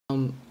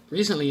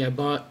Recently I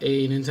bought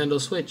a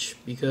Nintendo Switch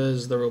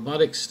because the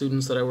robotics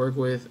students that I work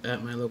with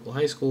at my local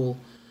high school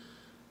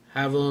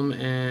have them,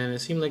 and it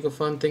seemed like a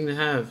fun thing to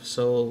have.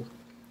 So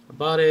I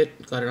bought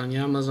it, got it on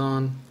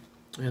Amazon,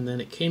 and then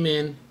it came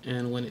in,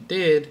 and when it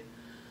did,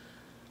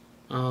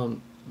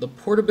 the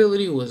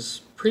portability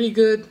was pretty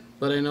good,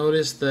 but I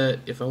noticed that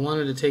if I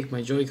wanted to take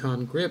my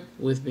Joy-Con grip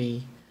with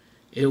me,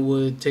 it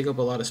would take up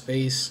a lot of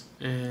space,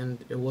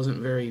 and it wasn't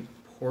very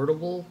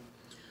portable.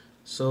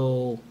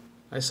 So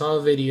I saw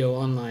a video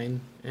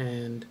online,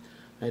 and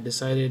I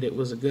decided it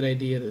was a good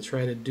idea to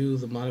try to do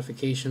the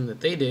modification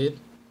that they did.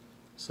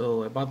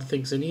 So I bought the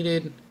things I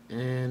needed,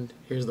 and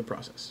here's the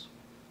process.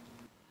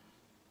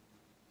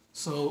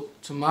 So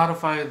to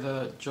modify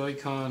the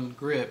Joy-Con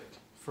grip,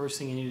 first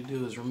thing you need to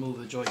do is remove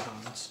the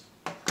Joy-Cons.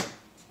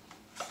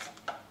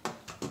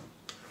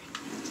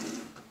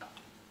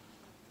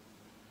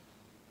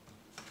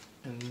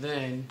 And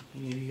then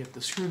you need to get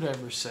the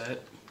screwdriver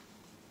set,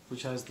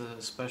 which has the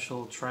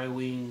special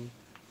tri-wing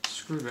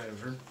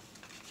screwdriver,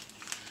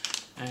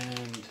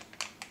 and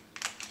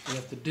you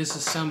have to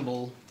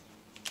disassemble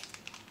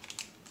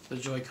the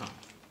Joy-Con.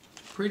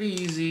 Pretty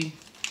easy.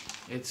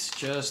 It's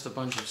just a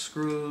bunch of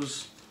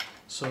screws.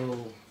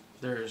 So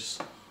there's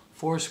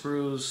 4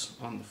 screws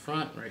on the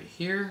front right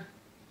here,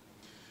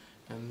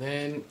 and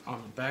then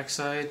on the back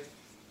side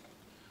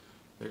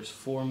there's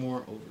 4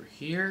 more over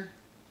here,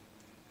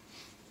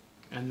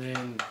 and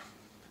then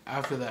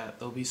after that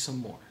there'll be some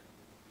more.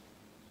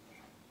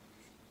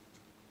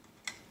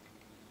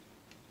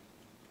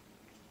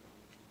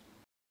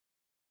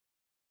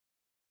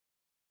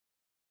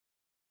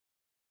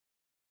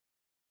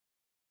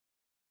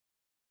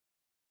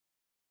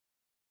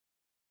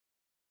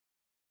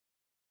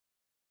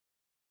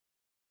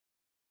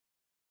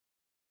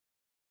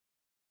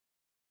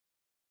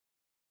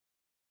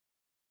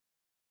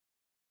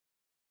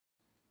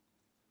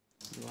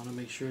 You want to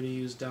make sure to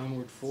use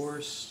downward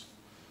force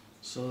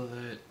so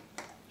that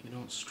you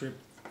don't strip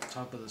the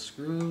top of the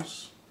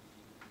screws.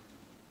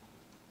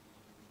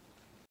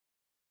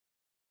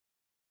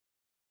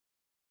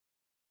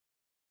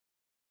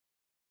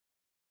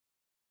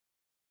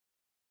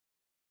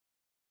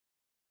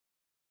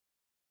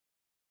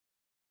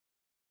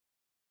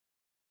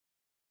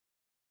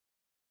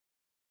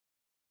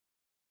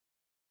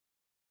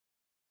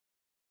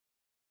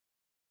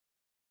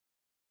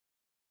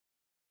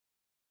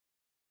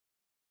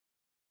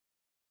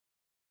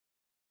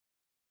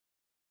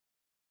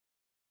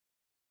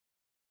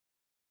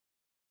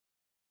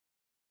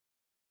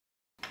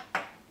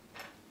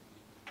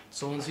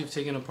 So once you've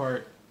taken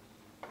apart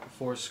the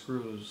 4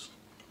 screws,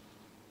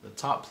 the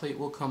top plate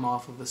will come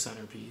off of the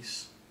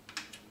centerpiece,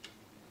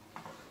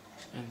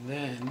 and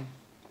then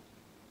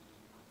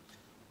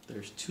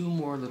there's 2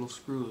 more little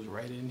screws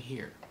right in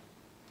here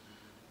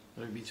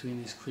that are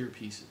between these clear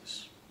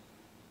pieces.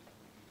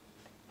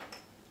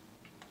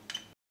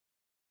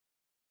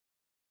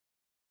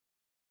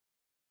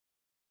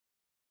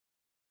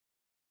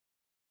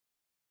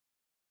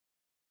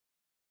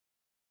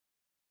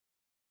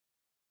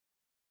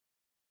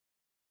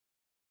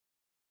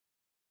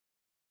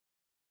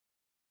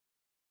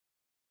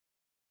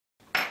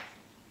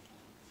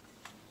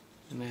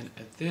 And then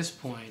at this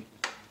point,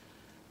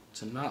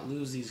 to not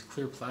lose these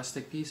clear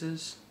plastic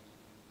pieces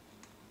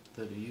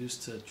that are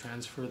used to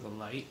transfer the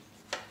light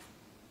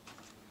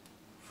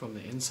from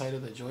the inside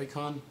of the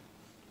Joy-Con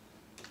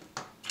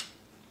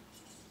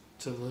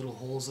to the little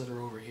holes that are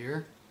over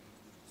here,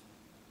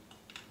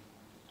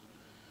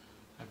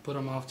 I put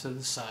them off to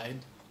the side,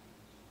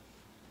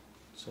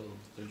 so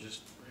they're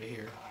just right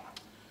here,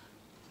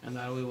 and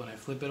that way when I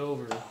flip it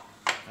over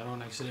I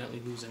don't accidentally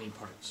lose any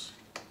parts.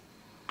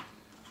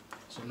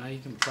 So now you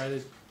can pry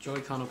the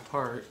Joy-Con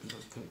apart,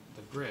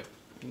 the grip,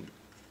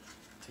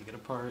 take it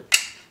apart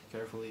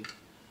carefully,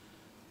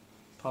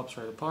 pops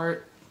right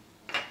apart.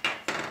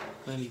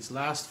 Then these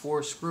last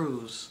 4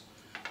 screws,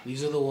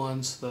 these are the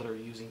ones that are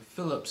using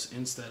Phillips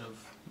instead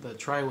of the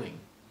tri-wing.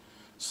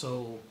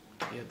 So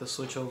you have to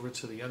switch over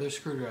to the other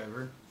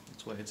screwdriver,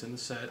 that's why it's in the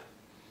set.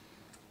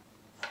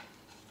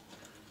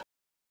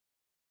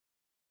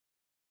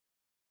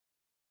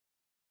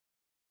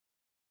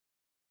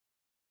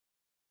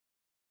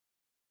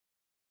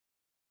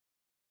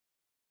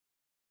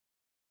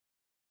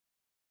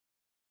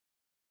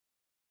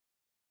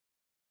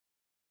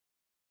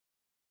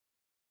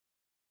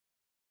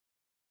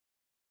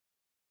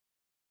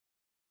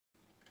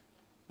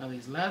 Now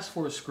these last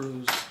 4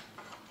 screws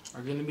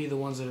are going to be the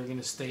ones that are going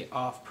to stay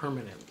off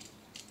permanently.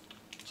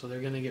 So they're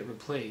going to get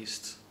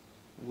replaced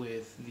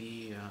with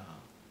the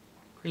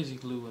crazy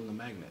glue and the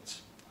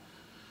magnets.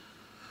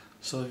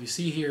 So if you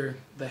see here,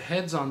 the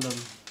heads on them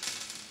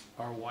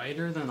are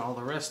wider than all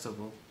the rest of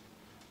them,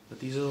 but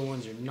these are the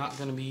ones you're not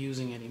going to be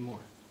using anymore.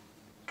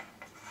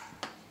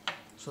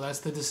 So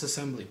that's the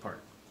disassembly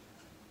part.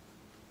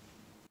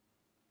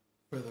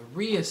 For the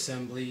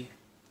reassembly,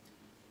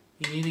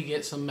 you need to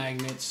get some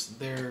magnets.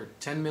 They're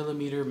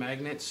 10mm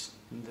magnets.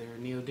 They're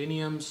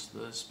neodymiums,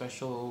 the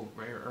special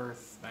rare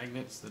earth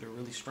magnets that are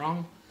really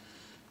strong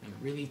and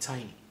really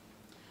tiny.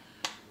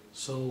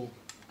 So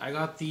I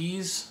got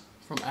these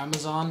from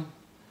Amazon.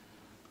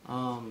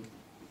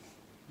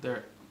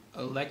 They're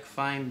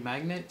Elecfine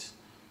magnet.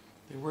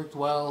 They worked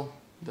well.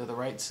 They're the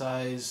right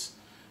size.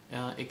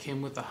 It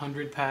came with a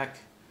 100 pack.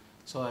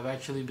 So I've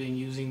actually been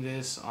using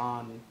this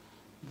on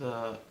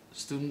the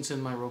students in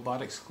my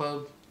robotics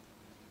club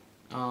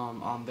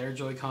on their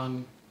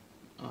Joycon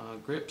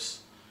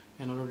grips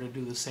in order to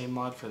do the same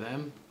mod for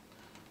them.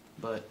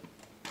 But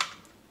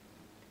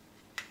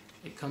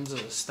it comes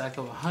as a stack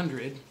of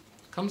 100.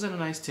 Comes in a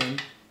nice tin.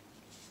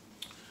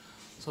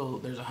 So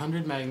there's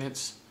 100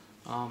 magnets.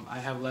 I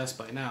have less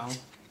by now,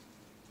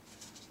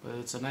 but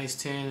it's a nice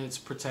tin. It's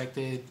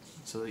protected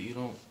so that you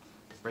don't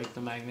break the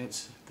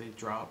magnets if they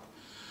drop.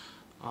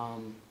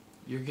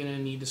 You're gonna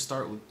need to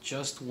start with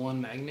just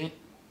one magnet.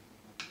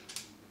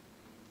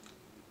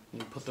 You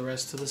put the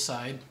rest to the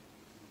side,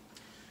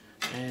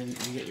 and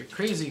you get your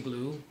crazy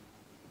glue,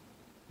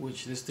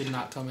 which this did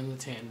not come in the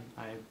tin.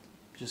 I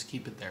just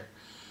keep it there.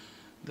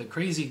 The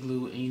crazy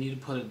glue, and you need to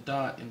put a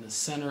dot in the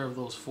center of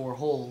those 4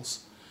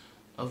 holes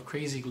of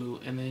crazy glue,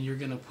 and then you're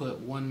gonna put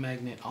one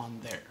magnet on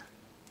there.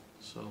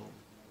 So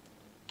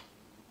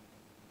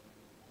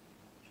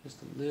just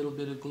a little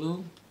bit of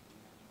glue,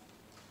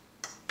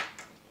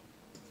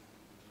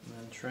 and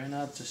then try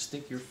not to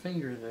stick your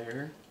finger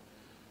there.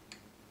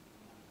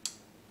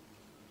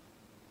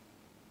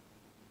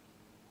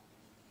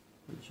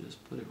 But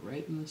just put it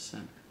right in the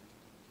center.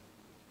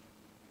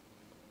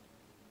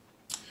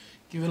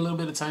 Give it a little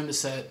bit of time to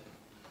set,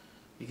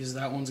 because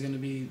that one's going to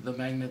be the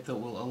magnet that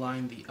will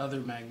align the other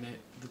magnet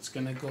that's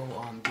going to go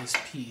on this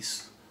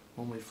piece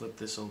when we flip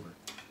this over.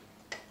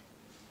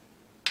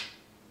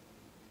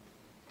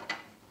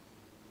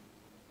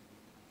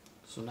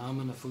 So now I'm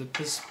going to flip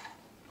this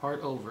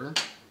part over,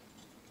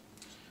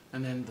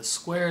 and then the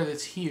square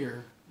that's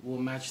here will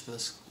match the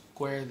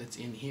square that's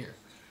in here.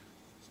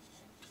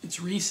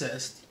 It's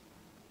recessed,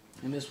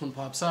 and this one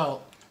pops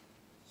out,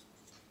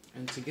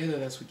 and together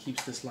that's what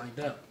keeps this lined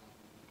up.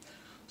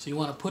 So you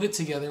want to put it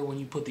together when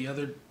you put the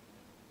other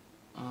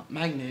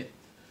magnet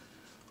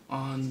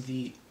on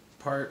the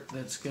part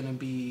that's going to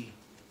be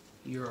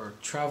your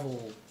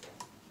travel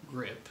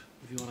grip,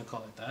 if you want to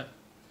call it that.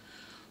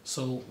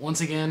 So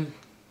once again,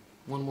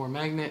 one more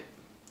magnet,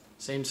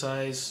 same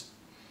size,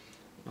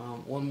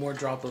 one more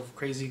drop of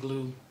crazy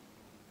glue.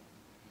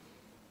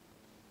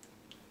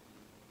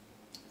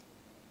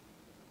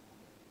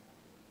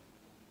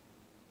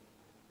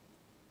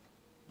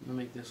 I'm going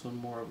to make this one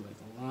more of like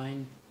a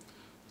line.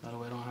 That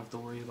way I don't have to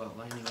worry about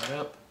lining it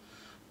up.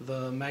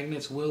 The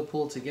magnets will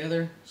pull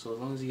together, so as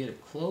long as you get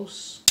it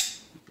close,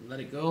 you can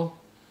let it go.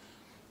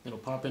 It'll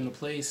pop into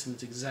place, and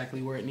it's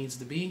exactly where it needs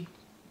to be.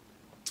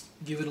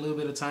 Give it a little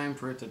bit of time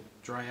for it to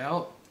dry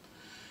out.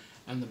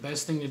 And the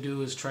best thing to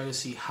do is try to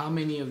see how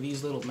many of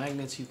these little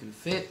magnets you can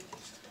fit.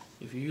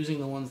 If you're using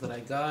the ones that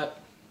I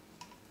got,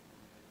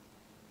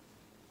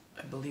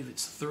 I believe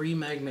it's 3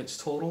 magnets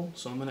total,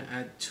 so I'm going to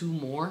add 2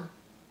 more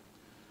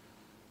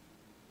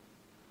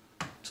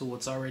to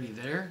what's already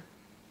there.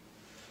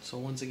 So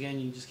once again,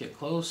 you just get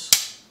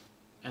close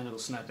and it'll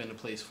snap into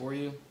place for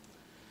you.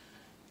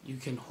 You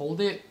can hold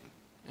it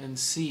and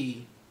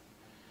see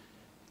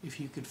if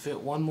you could fit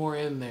one more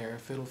in there,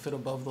 if it'll fit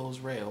above those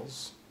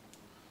rails.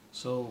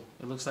 So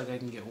it looks like I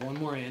can get one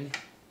more in.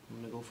 I'm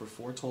going to go for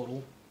 4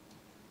 total.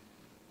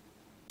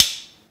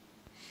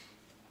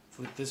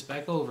 Flip this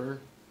back over,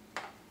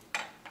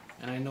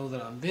 and I know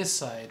that on this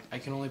side I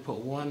can only put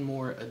one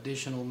more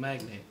additional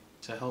magnet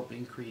to help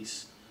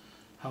increase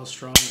how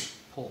strong it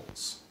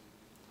pulls.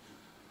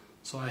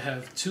 So I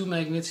have 2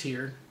 magnets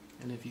here,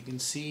 and if you can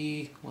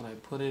see when I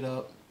put it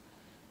up,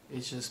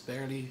 it's just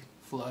barely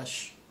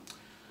flush.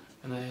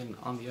 And then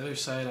on the other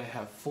side I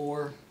have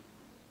 4,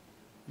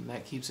 and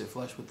that keeps it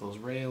flush with those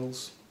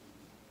rails.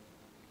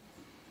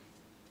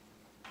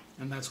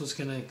 And that's what's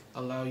going to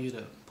allow you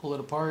to pull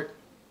it apart,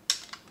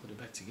 put it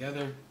back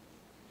together.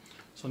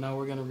 So now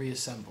we're going to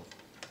reassemble.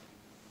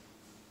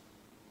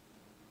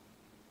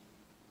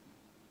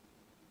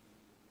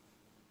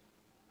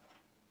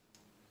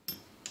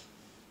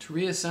 To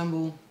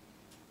reassemble,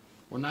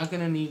 we're not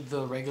going to need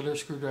the regular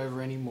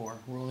screwdriver anymore.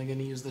 We're only going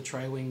to use the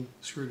tri-wing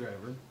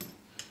screwdriver.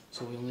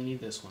 So we only need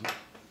this one.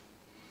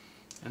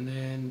 And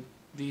then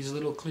these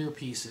little clear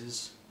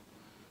pieces,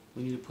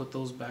 we need to put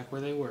those back where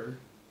they were.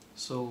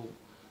 So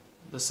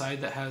the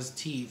side that has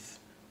teeth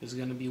is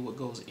going to be what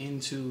goes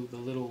into the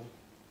little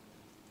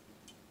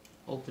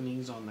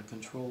openings on the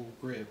control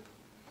grip.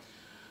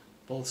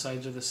 Both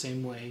sides are the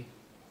same way.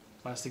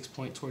 Plastics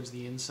point towards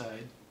the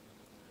inside.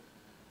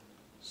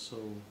 So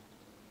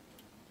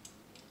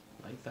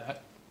like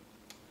that.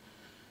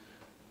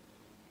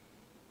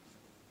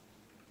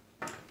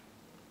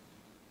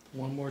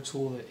 One more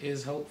tool that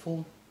is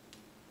helpful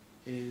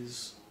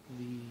is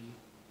the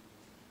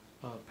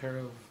pair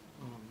of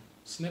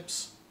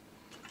snips.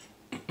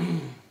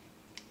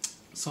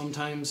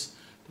 Sometimes,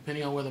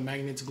 depending on where the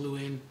magnets glue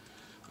in,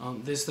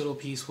 this little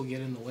piece will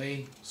get in the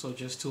way. So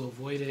just to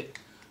avoid it,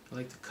 I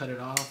like to cut it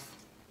off.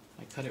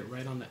 I cut it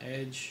right on the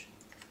edge.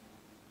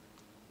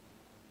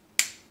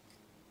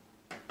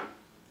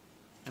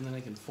 and then I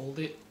can fold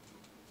it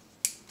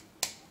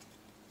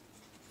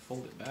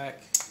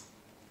back.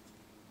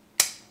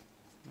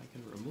 I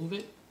can remove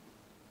it.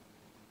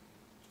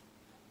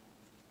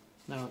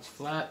 Now it's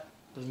flat,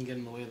 doesn't get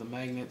in the way of the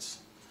magnets.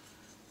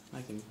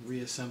 I can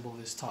reassemble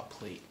this top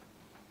plate.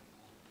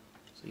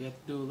 So you have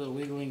to do a little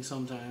wiggling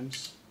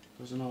sometimes.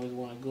 Doesn't always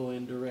want to go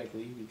in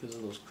directly because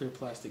of those clear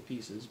plastic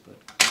pieces, but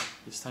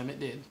this time it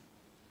did.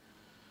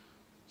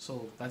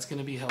 So that's going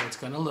to be how it's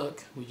going to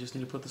look. We just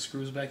need to put the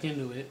screws back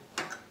into it.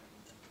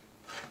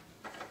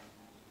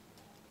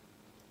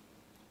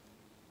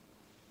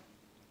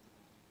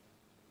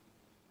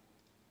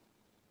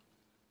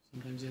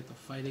 Sometimes you have to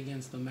fight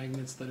against the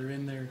magnets that are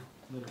in there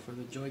that are for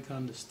the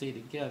Joy-Con to stay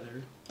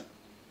together.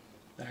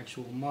 The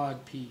actual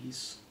mod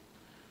piece.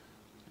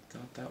 I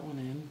got that one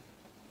in.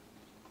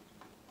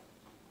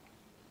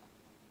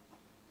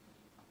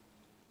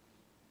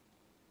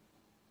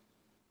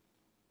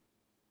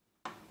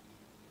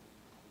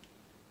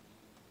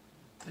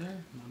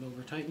 There, not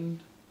over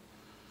tightened.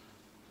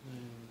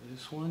 And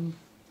this one,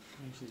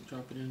 actually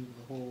drop it into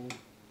the hole.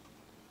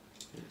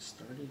 Get it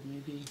started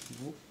maybe?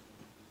 Nope.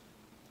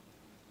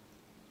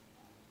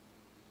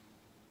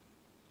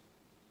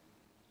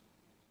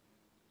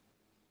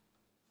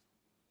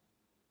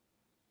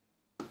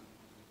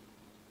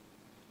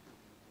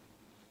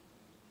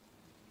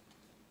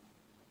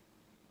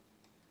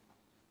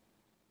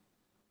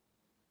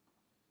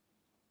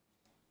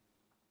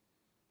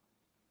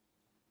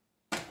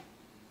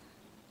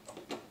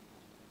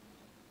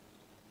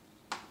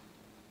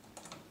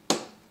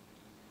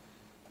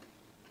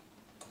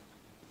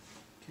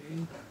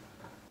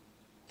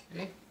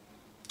 Okay.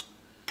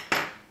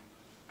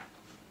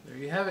 There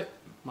you have it.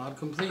 Mod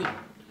complete.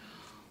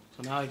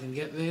 So now I can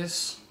get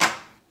this,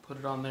 put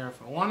it on there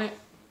if I want it.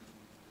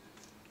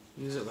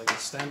 Use it like a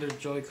standard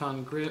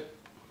Joy-Con grip.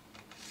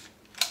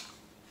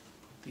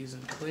 Put these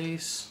in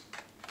place.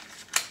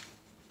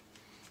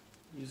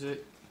 Use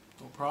it,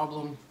 no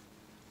problem.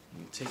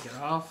 Take it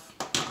off.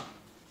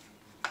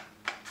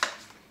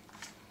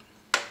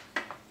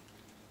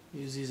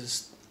 Use these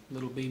as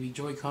little baby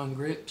Joy-Con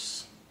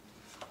grips.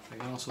 I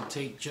can also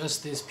take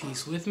just this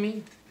piece with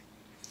me.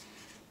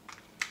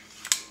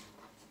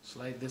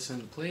 Slide this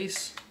into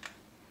place.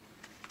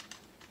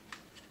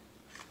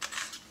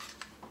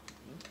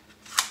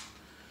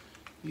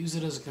 Use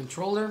it as a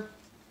controller.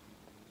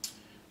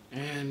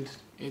 And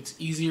it's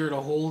easier to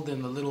hold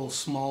than the little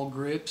small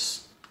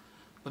grips,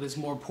 but it's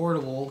more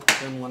portable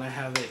than when I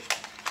have it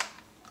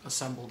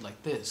assembled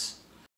like this.